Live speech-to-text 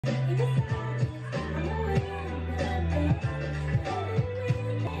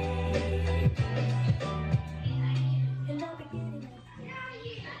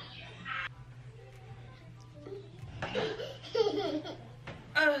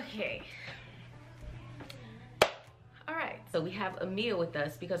Okay. All right, so we have Amia with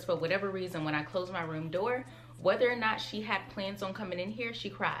us because for whatever reason, when I close my room door, whether or not she had plans on coming in here, she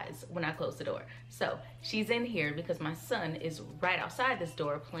cries when I close the door. So she's in here because my son is right outside this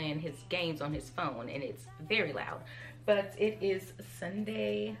door playing his games on his phone, and it's very loud. But it is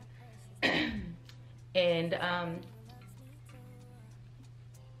Sunday, and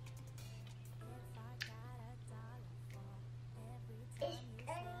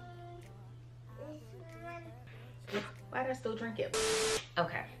why did I still drink it?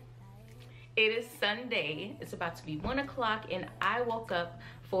 Okay. It is Sunday. It's about to be 1 o'clock, and I woke up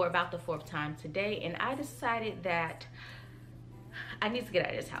for about the 4th time today, and I decided that I need to get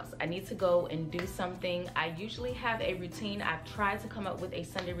out of this house. I need to go and do something. I usually have a routine. I've tried to come up with a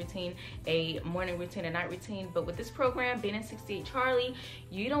Sunday routine, a morning routine, a night routine, but with this program, being in 68 Charlie,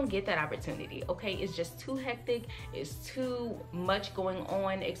 you don't get that opportunity, okay? It's just too hectic. It's too much going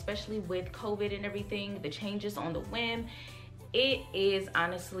on, especially with COVID and everything, the changes on the whim. It is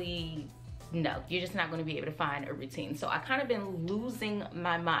honestly, no, you're just not going to be able to find a routine. So I kind of been losing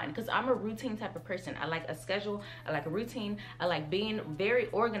my mind because I'm a routine type of person. I like a schedule, I like a routine, I like being very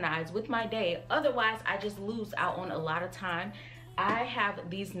organized with my day. Otherwise, I just lose out on a lot of time. I have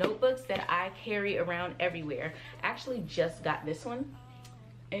these notebooks that I carry around everywhere. I actually just got this one,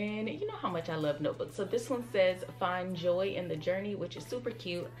 and you know how much I love notebooks. So this one says find joy in the journey, which is super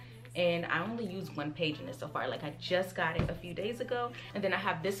cute. And I only used 1 page in it so far. Like, I just got it a few days ago. And then I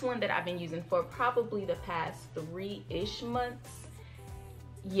have this one that I've been using for probably the past 3-ish months.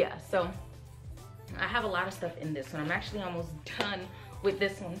 Yeah, so I have a lot of stuff in this one. I'm actually almost done with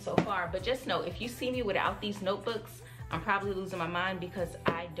this one so far. But just know, if you see me without these notebooks, I'm probably losing my mind because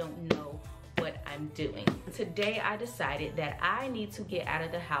I don't know what I'm doing. Today I decided that I need to get out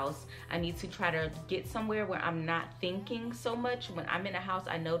of the house. I need to try to get somewhere where I'm not thinking so much. When I'm in a house,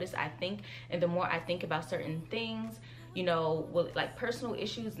 I notice I think, and the more I think about certain things, you know, with like personal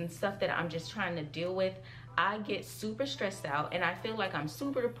issues and stuff that I'm just trying to deal with, I get super stressed out and I feel like I'm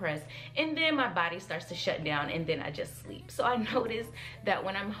super depressed, and then my body starts to shut down and then I just sleep. So I noticed that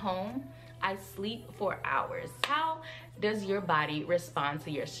when I'm home, I sleep for hours. How does your body respond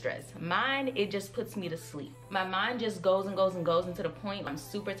to your stress? Mine, it just puts me to sleep. My mind just goes and goes and goes, and to the point I'm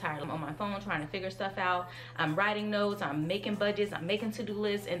super tired. I'm on my phone trying to figure stuff out. I'm writing notes, I'm making budgets, I'm making to-do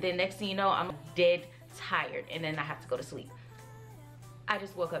lists, and then next thing you know, I'm dead tired, and then I have to go to sleep. I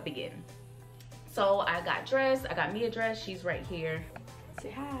just woke up again. So I got dressed, I got Mia dressed, she's right here.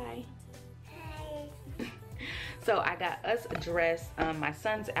 Say hi. So I got us dressed. My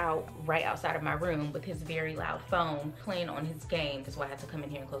son's out right outside of my room with his very loud phone playing on his game. That's why I had to come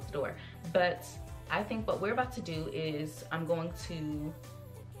in here and close the door. But I think what we're about to do is I'm going to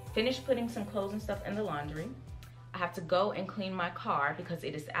finish putting some clothes and stuff in the laundry. I have to go and clean my car because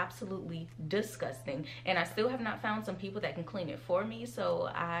it is absolutely disgusting, and I still have not found some people that can clean it for me, so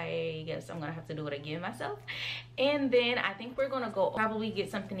I guess I'm gonna have to do it again myself. And then I think we're gonna go probably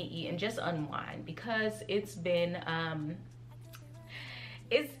get something to eat and just unwind because it's been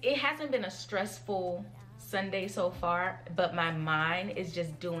it hasn't been a stressful Sunday so far, but my mind is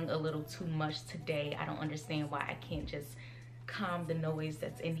just doing a little too much today. I don't understand why I can't just calm the noise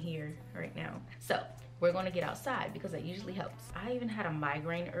that's in here right now. So we're gonna get outside because that usually helps. I even had a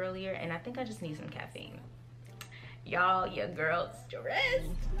migraine earlier, and I think I just need some caffeine. Y'all, your girl's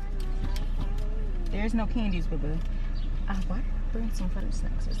stressed. There's no candies, boo-boo. Why did I bring some butter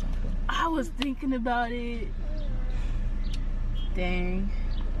snacks or something? I was thinking about it. Dang.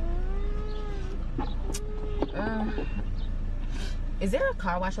 Is there a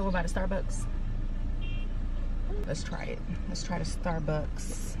car wash over by the Starbucks? Let's try it. Let's try the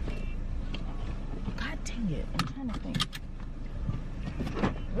Starbucks. God dang it, I'm trying to think.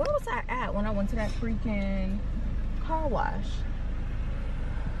 Where was I at when I went to that freaking car wash?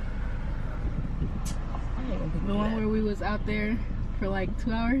 The one where we was out there for like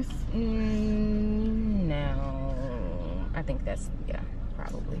 2 hours? No. I think that's, yeah,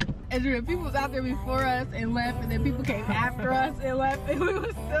 probably. Andrea, people was out there before us and left, and then people came after us and left, and we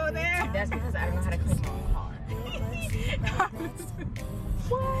was still there. That's because I don't know how to clean my own car.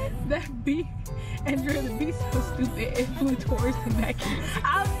 What? That bee, Andrea, the bee's so stupid. It flew towards the vacuum.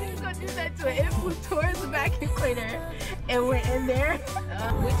 I was just gonna do that to it. It flew towards the vacuum cleaner and went in there.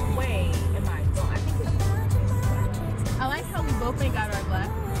 Which way am I going? I think it's I like how we both ain't got our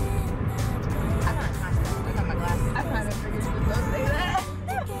glasses. I got my glasses. I kind of figured you was gonna say that.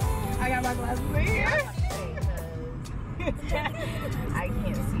 I got my glasses right here. I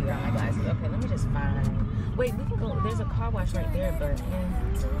can't see without my glasses. Okay, let me just find. Wait, we can go. There's a car wash right there, but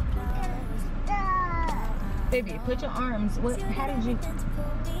Baby, put your arms. What? How did you?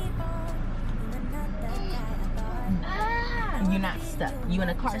 Ah, you're not stuck. You in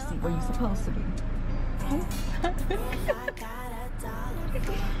a car seat where you're supposed to be.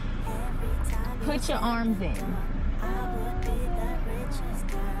 Put your arms in.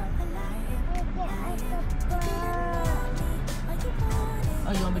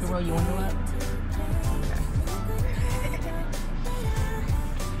 Oh, you want me to roll your window up?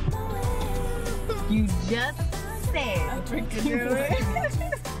 You just said you could do it.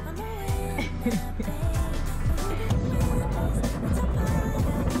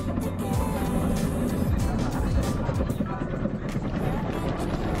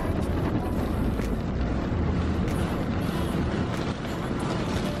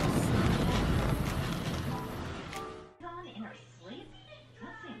 In her sleep?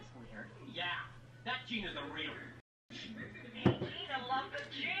 That seems weird. Yeah, that Gene is the real. Gina loved the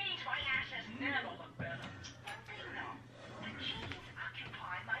jeans. My ass has never looked better. But they know the jeans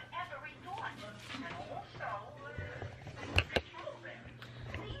occupy my every thought. And also, control them.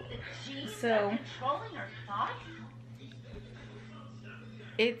 The jeans are controlling her thoughts?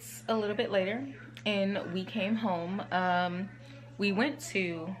 It's a little bit later and we came home. We went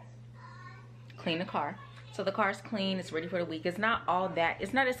to clean the car. So the car's clean, it's ready for the week. It's not all that,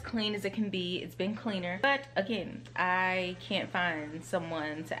 it's not as clean as it can be. It's been cleaner, but again, I can't find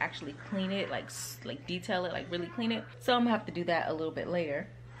someone to actually clean it, like detail it, like really clean it. So I'm gonna have to do that a little bit later.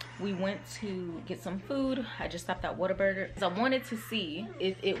 We went to get some food. I just stopped at Whataburger because I wanted to see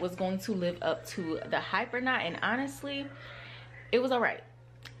if it was going to live up to the hype or not, and honestly, it was all right.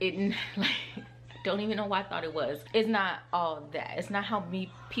 It, like, don't even know why I thought it was. It's not all that. It's not how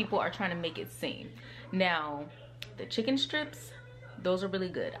people are trying to make it seem. Now, the chicken strips, those are really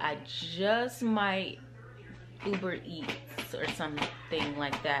good. I just might Uber Eats or something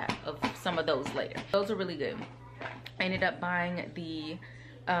like that of some of those later. Those are really good. I ended up buying the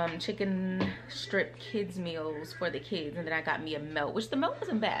chicken strip kids meals for the kids, and then I got me a melt, which the melt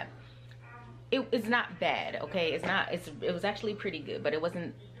wasn't bad. It's not bad, okay? It's not, it was actually pretty good, but it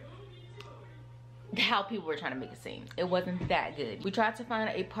wasn't how people were trying to make it seem. It wasn't that good. We tried to find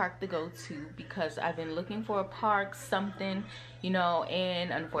a park to go to because I've been looking for a park, something, you know, and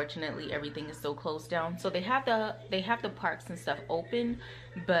unfortunately everything is so closed down. So they have the parks and stuff open,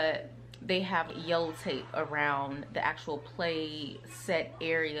 but they have yellow tape around the actual play set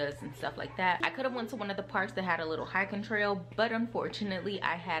areas and stuff like that. I could have went to one of the parks that had a little hiking trail, but unfortunately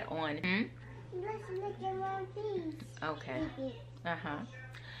I had on okay.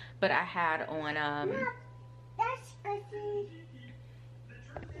 But I had on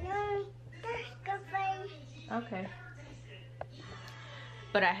okay.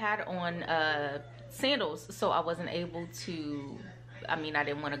 But I had on sandals, so I wasn't able to, I mean, I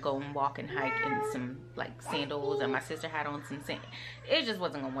didn't want to go and walk and hike in some like sandals, and my sister had on some sand. It just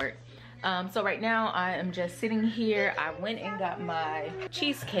wasn't gonna work. So right now I am just sitting here. I went and got my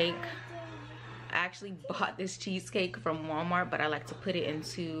cheesecake. I actually bought this cheesecake from Walmart, but I like to put it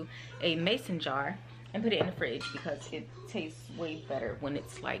into a mason jar and put it in the fridge because it tastes way better when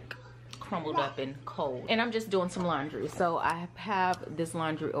it's like crumbled up and cold. And I'm just doing some laundry. So I have this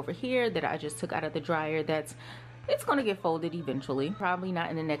laundry over here that I just took out of the dryer it's gonna get folded eventually. Probably not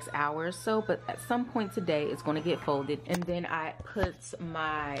in the next hour or so, but at some point today it's gonna get folded. And then I put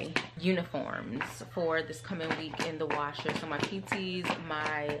my uniforms for this coming week in the washer. So my PTs,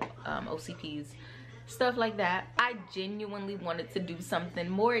 my OCPs, stuff like that. I genuinely wanted to do something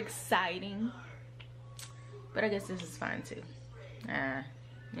more exciting, but I guess this is fine too.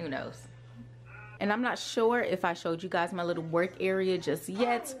 Who knows? And I'm not sure if I showed you guys my little work area just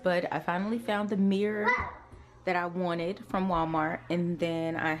yet, but I finally found the mirror that I wanted from Walmart. And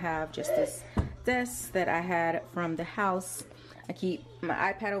then I have just this desk that I had from the house. I keep my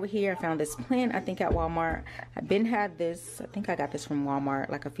iPad over here. I found this plant, I think, at Walmart. I've been had this, I think I got this from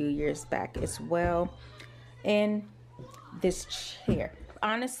Walmart like a few years back as well. And this chair.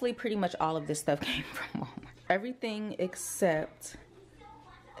 Honestly, pretty much all of this stuff came from Walmart. Everything except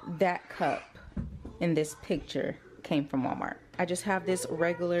that cup in this picture came from Walmart. I just have this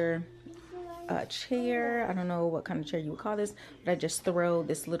regular chair. I don't know what kind of chair you would call this, but I just throw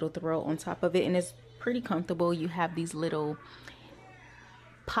this little throw on top of it, and it's pretty comfortable. You have these little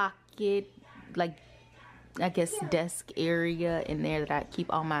pocket, like, I guess desk area in there that I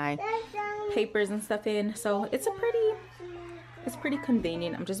keep all my papers and stuff in. So it's pretty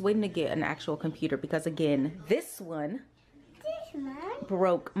convenient. I'm just waiting to get an actual computer because, again, this one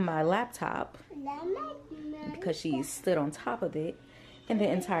broke my laptop because she stood on top of it, and the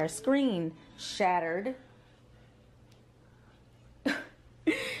entire screen shattered.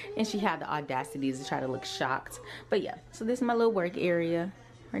 And she had the audacity to try to look shocked. But yeah, so this is my little work area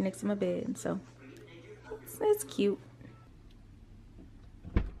right next to my bed. So it's cute.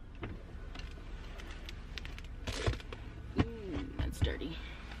 Ooh, that's dirty.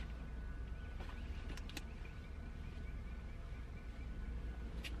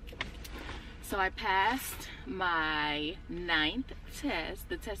 So I passed my 9th test,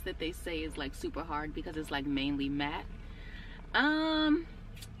 the test that they say is like super hard because it's like mainly math.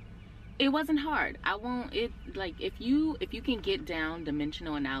 It wasn't hard. If you can get down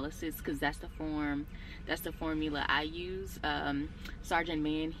dimensional analysis, because that's the formula I use. Sergeant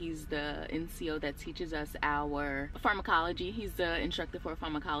Mann, he's the NCO that teaches us our pharmacology. He's the instructor for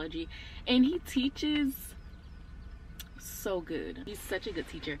pharmacology, and he teaches so good. He's such a good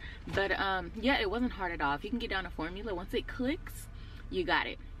teacher. But yeah, it wasn't hard at all. If you can get down a formula, once it clicks, you got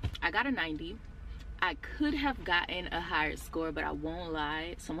it. I got a 90. I could have gotten a higher score, but I won't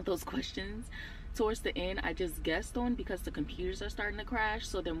lie, some of those questions towards the end I just guessed on because the computers are starting to crash,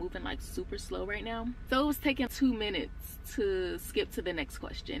 so they're moving like super slow right now. So it was taking 2 minutes to skip to the next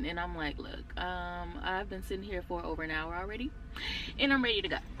question, and I'm like, look, I've been sitting here for over an hour already and I'm ready to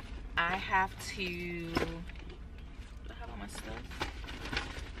go. I have to my stuff.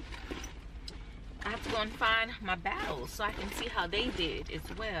 I have to go and find my battles so I can see how they did as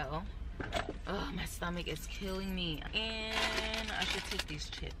well. Oh, my stomach is killing me. And I should take these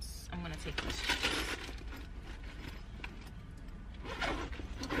chips. I'm gonna take these chips.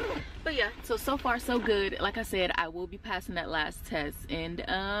 But yeah, so far so good. Like I said, I will be passing that last test, and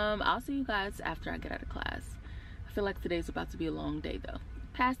I'll see you guys after I get out of class. I feel like today's about to be a long day though.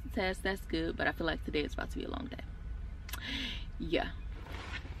 Pass the test, that's good, but I feel like today is about to be a long day. Yeah,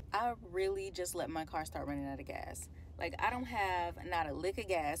 I really just let my car start running out of gas. Like, I don't have not a lick of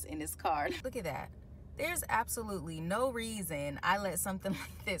gas in this car. Look at that. There's absolutely no reason I let something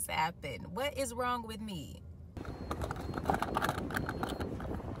like this happen. What is wrong with me?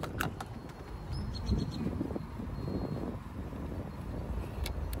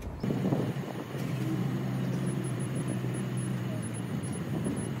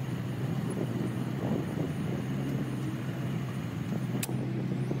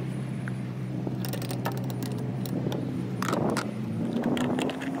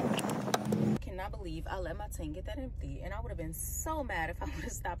 I let my tank get that empty, and I would have been so mad if I would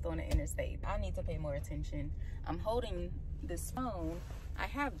have stopped on the interstate. I need to pay more attention. I'm holding this phone. I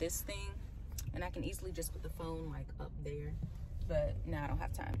have this thing, and I can easily just put the phone like up there, but now I don't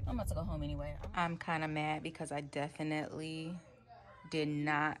have time. I'm about to go home anyway. I'm kind of mad because I definitely did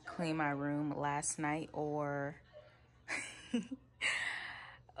not clean my room last night or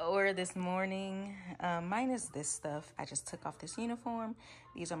or this morning, minus this stuff. I just took off this uniform.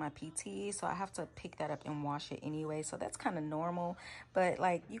 These are my PTs, so I have to pick that up and wash it anyway, so that's kind of normal. But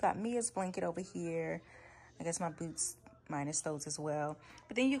like, you got Mia's blanket over here, I guess my boots minus those as well,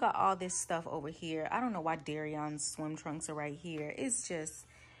 but then you got all this stuff over here. I don't know why Dariyon's swim trunks are right here. It's just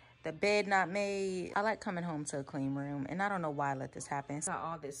the bed not made. I like coming home to a clean room, and I don't know why I let this happen. Got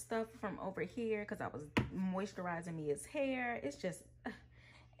all this stuff from over here because I was moisturizing Mia's hair. It's just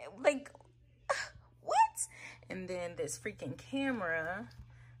like, what? And then this freaking camera,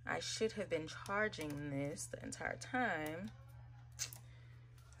 I should have been charging this the entire time.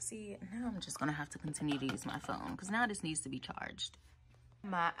 See, now I'm just gonna have to continue to use my phone because now this needs to be charged.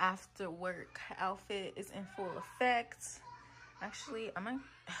 My after work outfit is in full effect. Actually,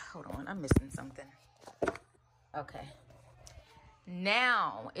 hold on, I'm missing something. Okay.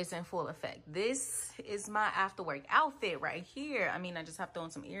 Now it's in full effect. This is my after work outfit right here. I mean, I just have to throw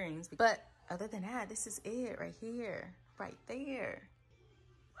on some earrings, but other than that, this is it right here, right there.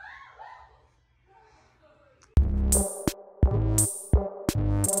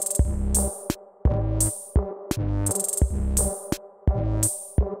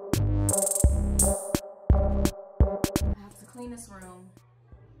 I have to clean this room,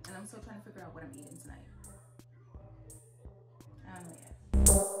 and I'm still trying to figure out what I'm eating tonight. I don't know yet.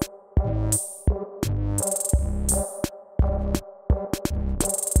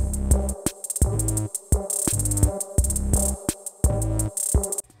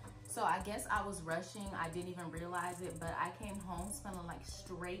 So I guess I was rushing. I didn't even realize it, but I came home smelling like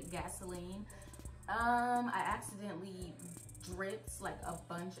straight gasoline. I accidentally dripped like a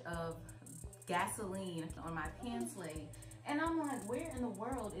bunch of gasoline on my pants leg. And I'm like, where in the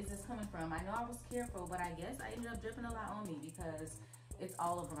world is this coming from? I know I was careful, but I guess I ended up dripping a lot on me because it's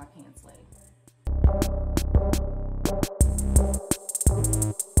all over my pants leg.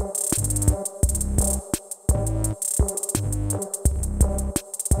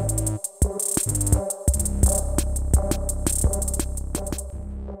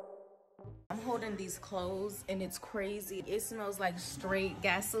 clothes and it's crazy. It smells like straight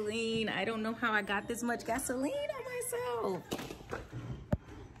gasoline. I don't know how I got this much gasoline on myself.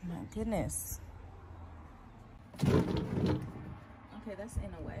 My goodness. Okay, that's in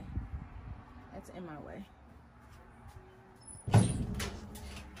a way. That's in my way.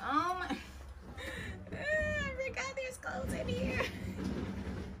 Oh my. I forgot there's clothes in here.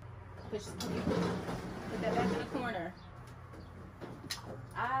 Put that back in the corner.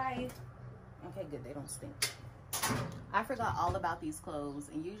 Okay, good, they don't stink. I forgot all about these clothes,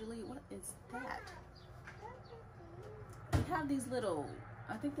 and usually, what is that? They have these little,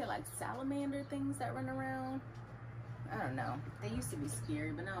 I think they're like salamander things that run around. I don't know. They used to be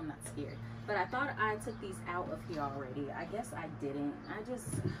scary, but now I'm not scared. But I thought I took these out of here already. I guess I didn't.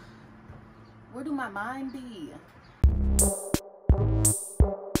 Where do my mind be?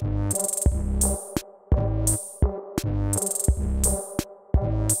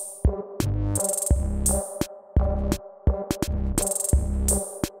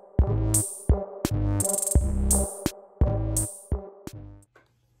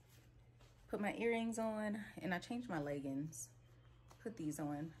 Put my earrings on, and I changed my leggings. Put these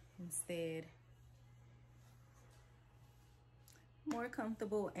on instead. More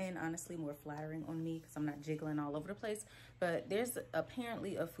comfortable and honestly more flattering on me because I'm not jiggling all over the place. But there's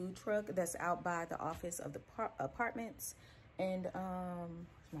apparently a food truck that's out by the office of the apartments. And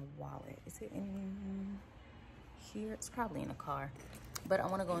where's my wallet? Is it in here? It's probably in a car. But I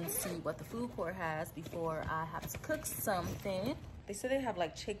want to go and see what the food court has before I have to cook something. They said they have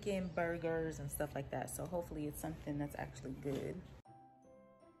like chicken burgers and stuff like that. So hopefully it's something that's actually good.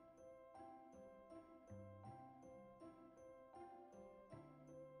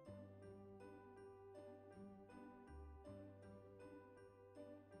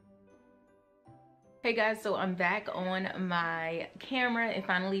 Hey guys, so I'm back on my camera. It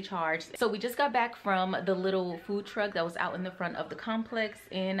finally charged. So we just got back from the little food truck that was out in the front of the complex,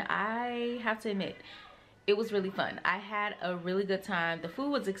 and I have to admit, it was really fun. I had a really good time. The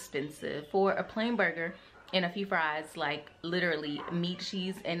food was expensive. For a plain burger and a few fries, like literally meat,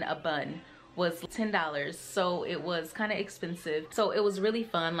 cheese, and a bun, was $10. So it was kind of expensive. So it was really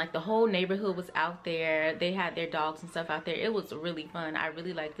fun. Like the whole neighborhood was out there. They had their dogs and stuff out there. It was really fun. I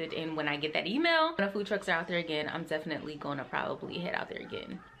really liked it. And when I get that email, when the food trucks are out there again, I'm definitely gonna probably head out there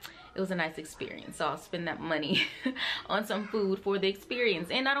again. It was a nice experience, so I'll spend that money on some food for the experience,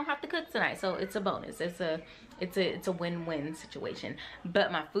 and I don't have to cook tonight, so it's a bonus. It's a win-win situation.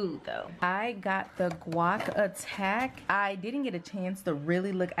 But my food though, I got the guac attack. I didn't get a chance to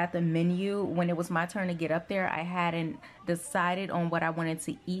really look at the menu when it was my turn to get up there. I hadn't decided on what I wanted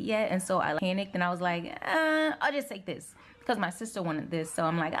to eat yet, and so I panicked and I was like, I'll just take this, because my sister wanted this, so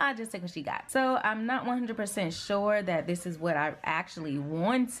I'm like, I'll just take what she got. So I'm not 100% sure that this is what I actually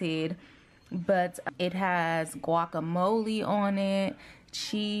wanted, but it has guacamole on it,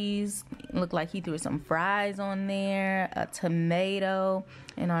 cheese, it looked like he threw some fries on there, a tomato,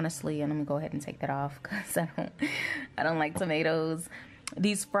 and honestly, and I'm gonna go ahead and take that off because I don't like tomatoes.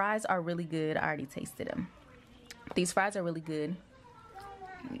 These fries are really good. I already tasted them. These fries are really good.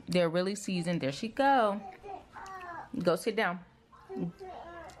 They're really seasoned. There she go. Go sit down.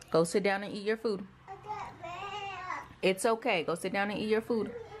 Go sit down and eat your food. It's okay. Go sit down and eat your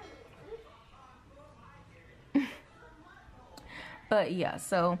food. But yeah,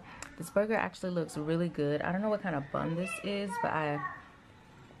 so this burger actually looks really good. I don't know what kind of bun this is, but I'm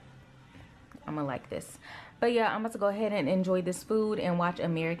gonna like this. But yeah, I'm about to go ahead and enjoy this food and watch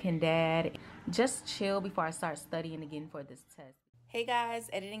American Dad. Just chill before I start studying again for this test. Hey guys,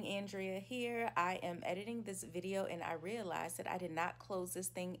 Editing Andrea here. I am editing this video and I realized that I did not close this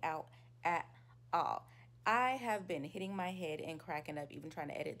thing out at all. I have been hitting my head and cracking up even trying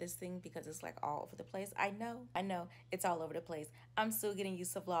to edit this thing because it's like all over the place. I know, it's all over the place. I'm still getting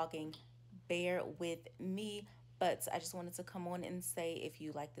used to vlogging. Bear with me. But I just wanted to come on and say, if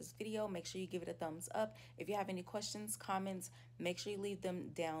you like this video, make sure you give it a thumbs up. If you have any questions, comments, make sure you leave them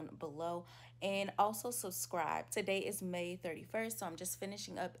down below. And also subscribe. Today is May 31st, so I'm just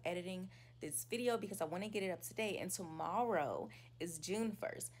finishing up editing this video because I want to get it up today. And tomorrow is June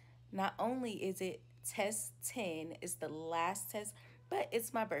 1st. Not only is it test 10, it's the last test, but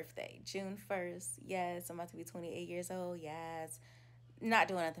it's my birthday, June 1st. Yes, I'm about to be 28 years old. Yes. Not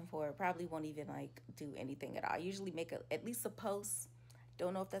doing nothing for it. Probably won't even like do anything at all. I usually make at least a post.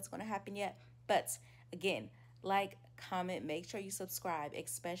 Don't know if that's going to happen yet. But again, like, comment, make sure you subscribe,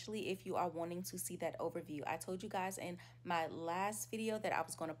 especially if you are wanting to see that overview. I told you guys in my last video that I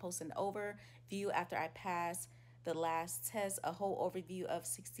was going to post an overview after I pass the last test, a whole overview of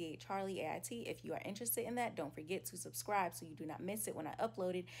 68 Charlie AIT. If you are interested in that, don't forget to subscribe so you do not miss it when I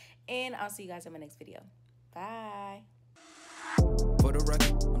upload it. And I'll see you guys in my next video. Bye. For the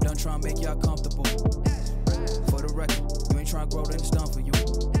record, I'm done trying to make y'all comfortable. For the record, you ain't trying to grow, then it's done for you.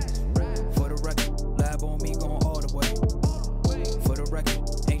 For the record, lab on me going all the way. For the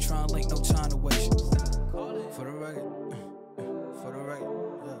record, ain't trying to link, no time to waste. For the record.